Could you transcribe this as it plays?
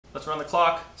let's run the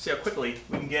clock, see how quickly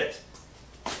we can get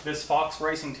this Fox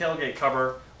Racing tailgate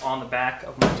cover on the back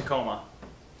of my Tacoma.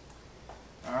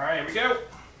 All right, here we go.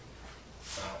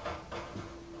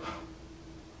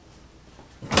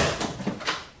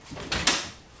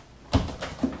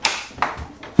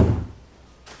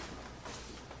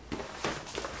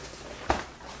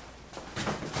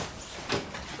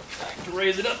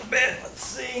 Raise it up a bit, let's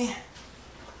see.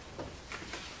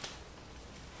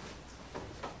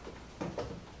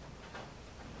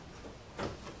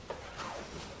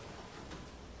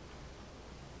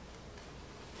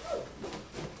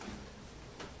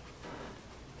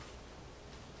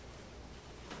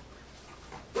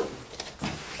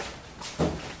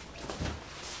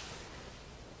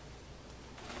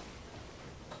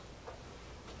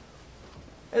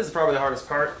 This is probably the hardest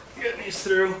part, getting these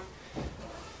through.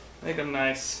 Make them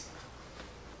nice.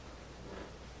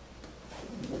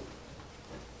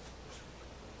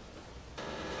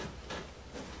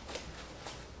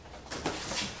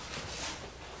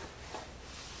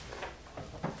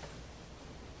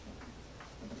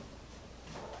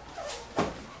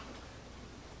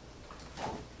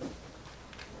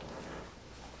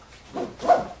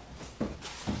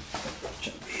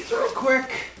 Check these real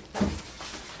quick.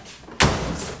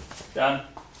 Done.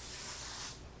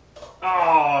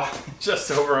 Oh, just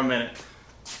over a minute.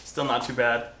 Still not too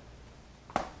bad.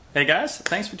 Hey guys,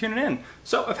 thanks for tuning in.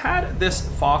 So I've had this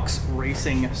Fox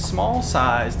Racing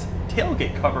small-sized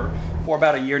tailgate cover for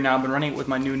about a year now. I've been running it with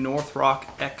my new North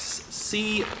Rock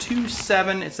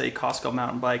XC27. It's a Costco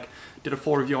mountain bike. Did a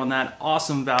full review on that.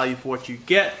 Awesome value for what you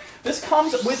get. This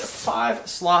comes with 5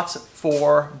 slots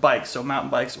for bikes, so mountain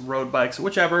bikes, road bikes,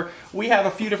 whichever. We have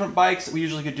a few different bikes. We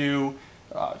usually could do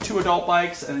 2 adult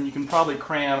bikes, and then you can probably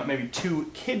cram maybe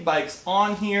 2 kid bikes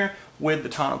on here with the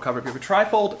tonneau cover. If you have a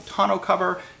trifold tonneau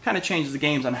cover, kind of changes the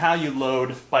games on how you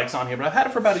load bikes on here. But I've had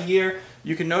it for about a year.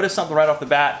 You can notice something right off the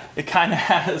bat. It kind of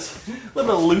has a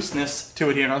little bit of looseness to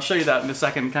it here, and I'll show you that in a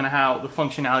second, kind of how the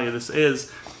functionality of this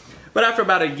is. But after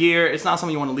about a year, it's not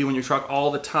something you want to leave on your truck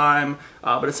all the time,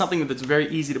 but it's something that's very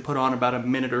easy to put on about a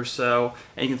minute or so,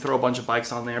 and you can throw a bunch of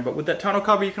bikes on there. But with that tonneau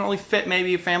cover, you can only fit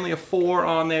maybe a family of 4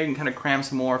 on there. You can kind of cram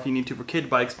some more if you need to for kid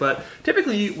bikes. But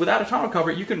typically, without a tonneau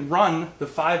cover, you can run the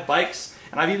 5 bikes,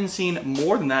 and I've even seen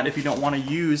more than that if you don't want to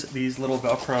use these little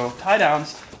Velcro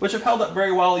tie-downs, which have held up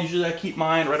very well. Usually I keep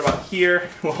mine right about here,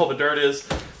 where all the dirt is,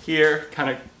 here, kind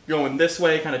of going this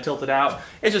way, kind of tilted out.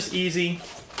 It's just easy.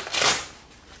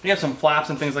 You have some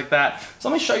flaps and things like that. So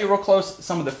let me show you real close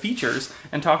some of the features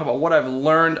and talk about what I've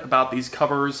learned about these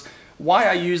covers, why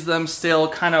I use them still,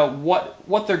 kind of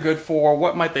what they're good for,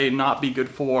 what might they not be good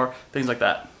for, things like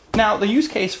that. Now, the use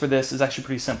case for this is actually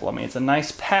pretty simple. I mean, it's a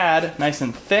nice pad, nice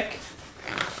and thick,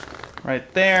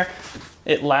 right there.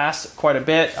 It lasts quite a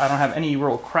bit. I don't have any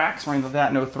real cracks or anything like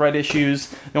that, no thread issues.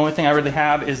 The only thing I really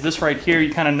have is this right here.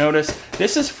 You kind of notice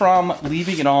this is from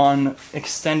leaving it on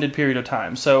extended period of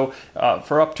time. So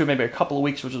for up to maybe a couple of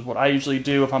weeks, which is what I usually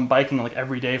do if I'm biking like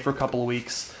every day for a couple of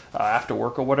weeks after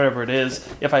work or whatever it is.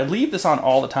 If I leave this on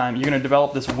all the time, you're going to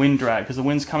develop this wind drag because the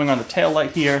wind's coming on the tail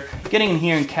light here, getting in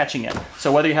here and catching it.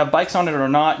 So whether you have bikes on it or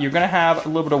not, you're going to have a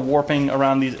little bit of warping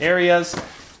around these areas.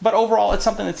 But overall, it's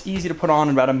something that's easy to put on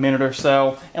in about a minute or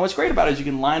so. And what's great about it is you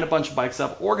can line a bunch of bikes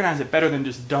up, organize it better than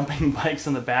just dumping bikes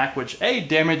in the back, which A,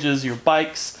 damages your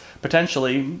bikes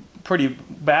potentially pretty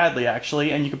badly actually,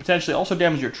 and you could potentially also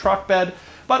damage your truck bed.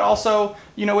 But also,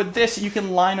 you know, with this, you can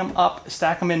line them up,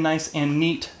 stack them in nice and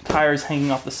neat, tires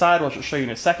hanging off the side, which I'll show you in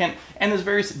a second. And there's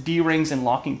various D-rings and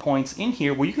locking points in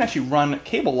here where you can actually run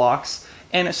cable locks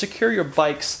and secure your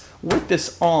bikes with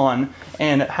this on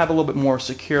and have a little bit more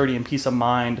security and peace of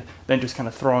mind than just kind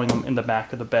of throwing them in the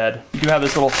back of the bed. You do have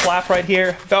this little flap right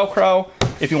here, Velcro.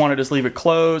 If you want to just leave it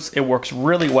closed, it works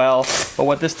really well. But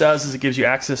what this does is it gives you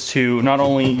access to not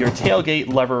only your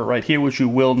tailgate lever right here, which you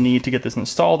will need to get this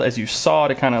installed, as you saw,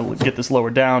 to kind of get this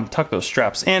lowered down, tuck those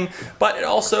straps in, but it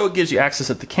also gives you access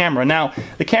at the camera. Now,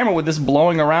 the camera with this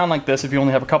blowing around like this, if you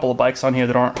only have a couple of bikes on here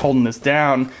that aren't holding this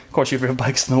down, of course, if you have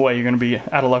bikes in the way, you're going to be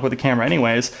out of luck with the camera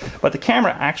anyways. But the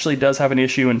camera actually does have an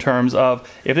issue in terms of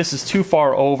if this is too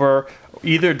far over,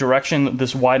 either direction,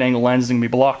 this wide angle lens is going to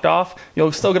be blocked off.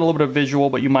 You'll still get a little bit of visual,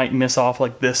 but you might miss off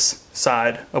like this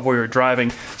side of where you're driving.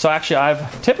 So actually,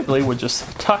 I've typically would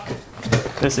just tuck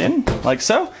this in like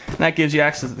so, and that gives you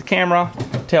access to the camera,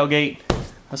 tailgate,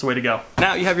 That's the way to go.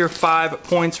 Now you have your 5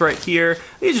 points right here.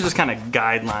 These are just kind of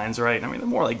guidelines, right? I mean, they're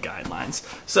more like guidelines.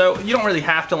 So you don't really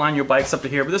have to line your bikes up to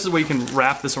here, but this is where you can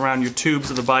wrap this around your tubes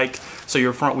of the bike so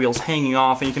your front wheel's hanging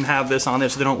off, and you can have this on there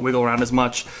so they don't wiggle around as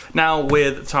much. Now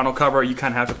with the tonneau cover, you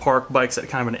kind of have to park bikes at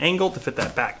kind of an angle to fit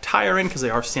that back tire in because they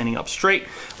are standing up straight.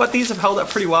 But these have held up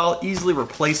pretty well, easily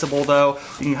replaceable though.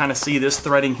 You can kind of see this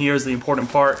threading here is the important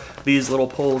part. These little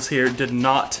pulls here did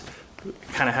not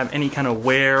kind of have any kind of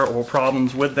wear or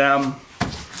problems with them.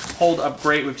 Hold up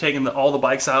great. We've taken all the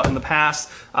bikes out in the past.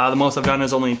 The most I've done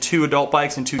is only 2 adult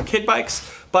bikes and 2 kid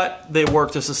bikes, but they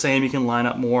work just the same. You can line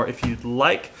up more if you'd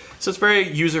like. So it's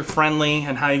very user friendly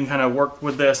and how you can kind of work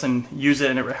with this and use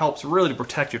it, and it helps really to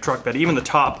protect your truck bed. Even the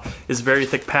top is very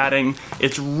thick padding.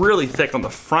 It's really thick on the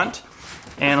front,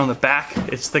 and on the back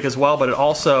it's thick as well, but it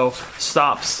also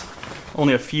stops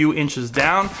only a few inches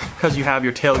down because you have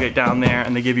your tailgate down there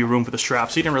and they give you room for the strap,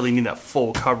 so you don't really need that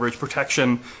full coverage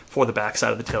protection for the back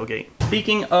side of the tailgate.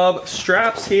 Speaking of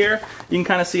straps here, you can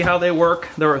kind of see how they work.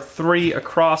 There are 3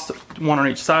 across, 1 on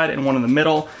each side and 1 in the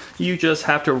middle. You just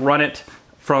have to run it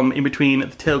from in between the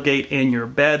tailgate and your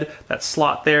bed, that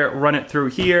slot there, run it through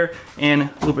here and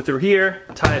loop it through here,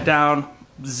 tie it down.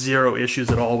 Zero issues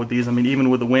at all with these. I mean,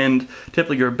 even with the wind,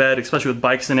 typically your bed, especially with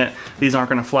bikes in it, these aren't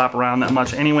going to flap around that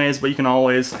much anyways, but you can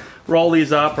always roll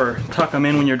these up or tuck them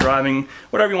in when you're driving,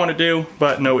 whatever you want to do,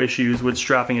 but no issues with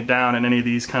strapping it down and any of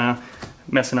these kind of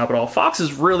messing up at all. Fox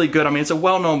is really good. I mean, it's a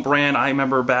well-known brand. I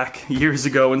remember back years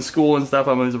ago in school and stuff,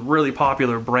 I mean, it's a really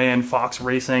popular brand, Fox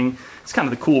Racing. It's kind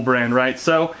of the cool brand, right?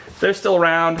 So they're still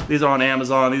around. These are on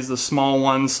Amazon. These are the small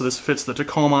ones, so this fits the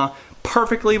Tacoma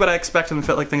perfectly, but I expect them to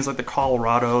fit like things like the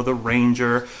Colorado, the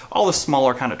Ranger, all the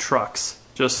smaller kind of trucks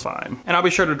just fine. And I'll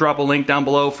be sure to drop a link down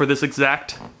below for this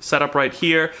exact setup right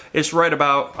here. It's right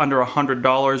about under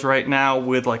 $100 right now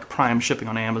with like Prime shipping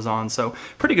on Amazon, so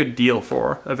pretty good deal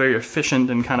for a very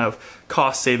efficient and kind of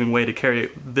cost-saving way to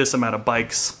carry this amount of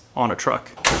bikes on a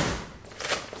truck.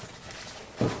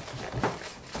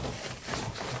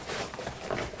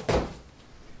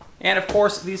 And of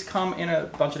course, these come in a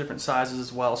bunch of different sizes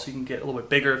as well, so you can get a little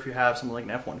bit bigger if you have something like an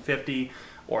F-150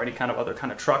 or any kind of other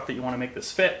kind of truck that you want to make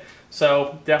this fit.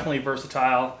 So definitely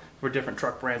versatile for different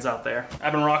truck brands out there.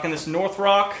 I've been rocking this North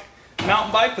Rock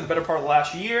mountain bike for the better part of the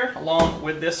last year, along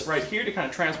with this right here to kind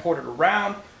of transport it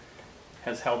around.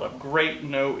 Has held up great,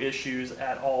 no issues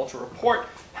at all to report.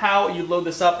 How you load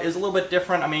this up is a little bit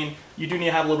different. I mean, you do need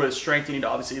to have a little bit of strength. You need to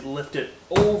obviously lift it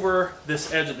over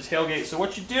this edge of the tailgate. So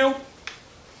what you do,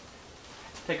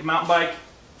 take a mountain bike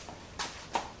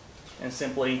and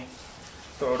simply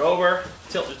throw it over,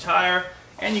 tilt the tire,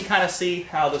 and you kind of see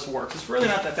how this works. It's really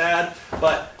not that bad,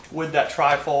 but with that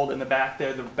trifold in the back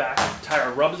there, the back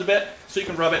tire rubs a bit, so you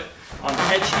can rub it on the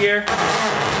edge here,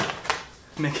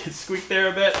 make it squeak there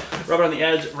a bit, rub it on the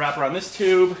edge, wrap around this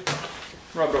tube,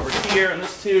 rub it over here on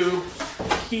this tube,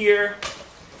 here,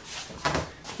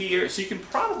 here, so you can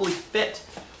probably fit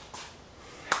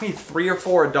maybe 3 or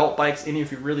 4 adult bikes in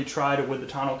if you really tried it with the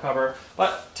tonneau cover,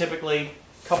 but typically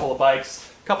a couple of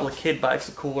bikes, a couple of kid bikes,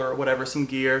 a cooler or whatever, some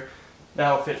gear,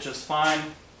 that'll fit just fine.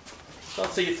 So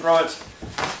let's say you throw it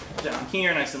down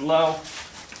here nice and low.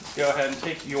 Let's go ahead and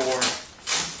take your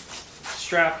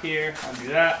strap here, undo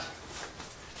that,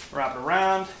 wrap it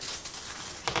around,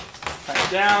 tie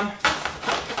it down,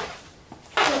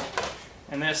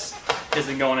 and this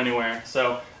isn't going anywhere.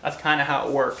 So that's kind of how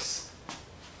it works,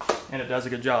 and it does a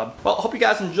good job. Well, I hope you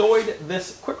guys enjoyed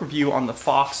this quick review on the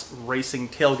Fox Racing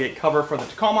tailgate cover for the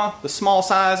Tacoma, the small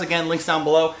size. Again, links down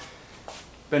below.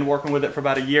 Been working with it for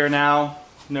about a year now.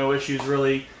 No issues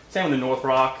really. Same with the North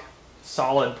Rock.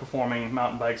 Solid performing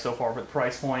mountain bike so far for the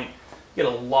price point. You get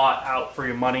a lot out for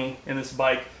your money in this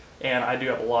bike, and I do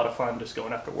have a lot of fun just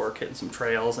going after work, hitting some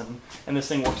trails, and this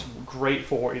thing works great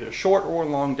for either short or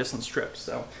long distance trips.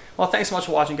 So, well, thanks so much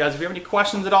for watching, guys. If you have any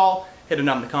questions at all, hit them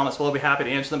down in the comments below. I'll be happy to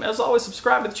answer them. As always,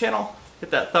 subscribe to the channel.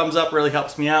 Hit that thumbs up, really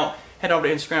helps me out. Head over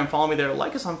to Instagram, follow me there.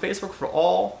 Like us on Facebook for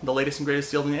all the latest and greatest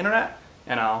deals on the internet,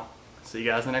 and I'll see you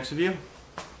guys in the next review.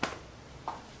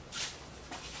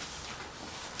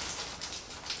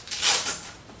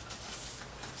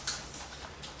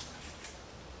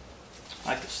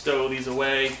 I like to stow these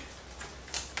away,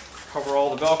 cover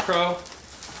all the Velcro,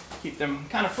 keep them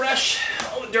kind of fresh,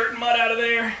 all the dirt and mud out of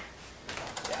there.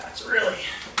 Yeah, it's really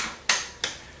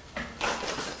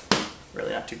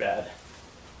not too bad.